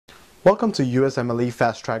Welcome to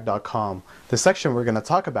USMLEFasttrack.com. The section we're going to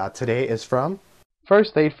talk about today is from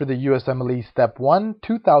First Aid for the USMLE Step 1,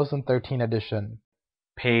 2013 edition.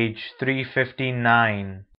 Page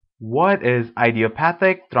 359. What is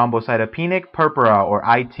Idiopathic Thrombocytopenic Purpura or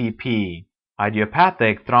ITP?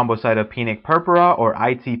 Idiopathic Thrombocytopenic Purpura or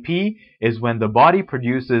ITP is when the body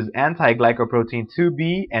produces anti-glycoprotein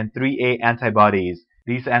 2B and 3A antibodies.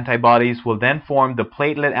 These antibodies will then form the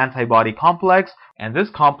platelet antibody complex, and this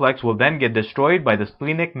complex will then get destroyed by the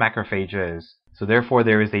splenic macrophages. So therefore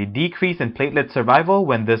there is a decrease in platelet survival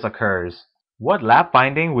when this occurs. What lap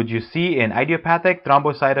binding would you see in idiopathic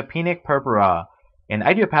thrombocytopenic purpura? In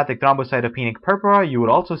idiopathic thrombocytopenic purpura, you would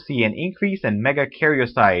also see an increase in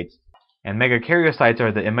megakaryocytes. And megakaryocytes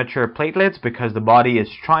are the immature platelets because the body is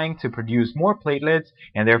trying to produce more platelets,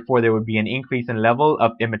 and therefore there would be an increase in level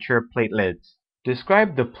of immature platelets.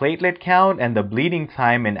 Describe the platelet count and the bleeding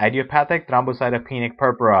time in idiopathic thrombocytopenic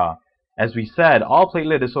purpura. As we said, all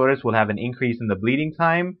platelet disorders will have an increase in the bleeding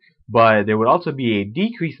time, but there would also be a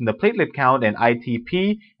decrease in the platelet count in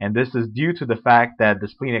ITP, and this is due to the fact that the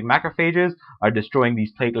splenic macrophages are destroying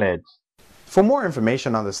these platelets. For more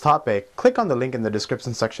information on this topic, click on the link in the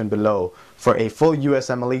description section below. For a full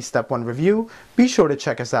USMLE Step 1 review, be sure to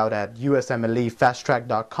check us out at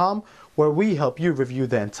USMLEFasttrack.com, where we help you review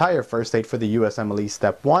the entire first aid for the USMLE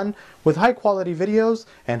Step 1 with high quality videos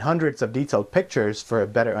and hundreds of detailed pictures for a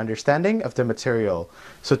better understanding of the material.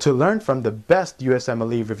 So to learn from the best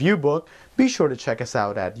USMLE review book, be sure to check us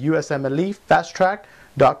out at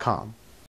USMLEFasttrack.com.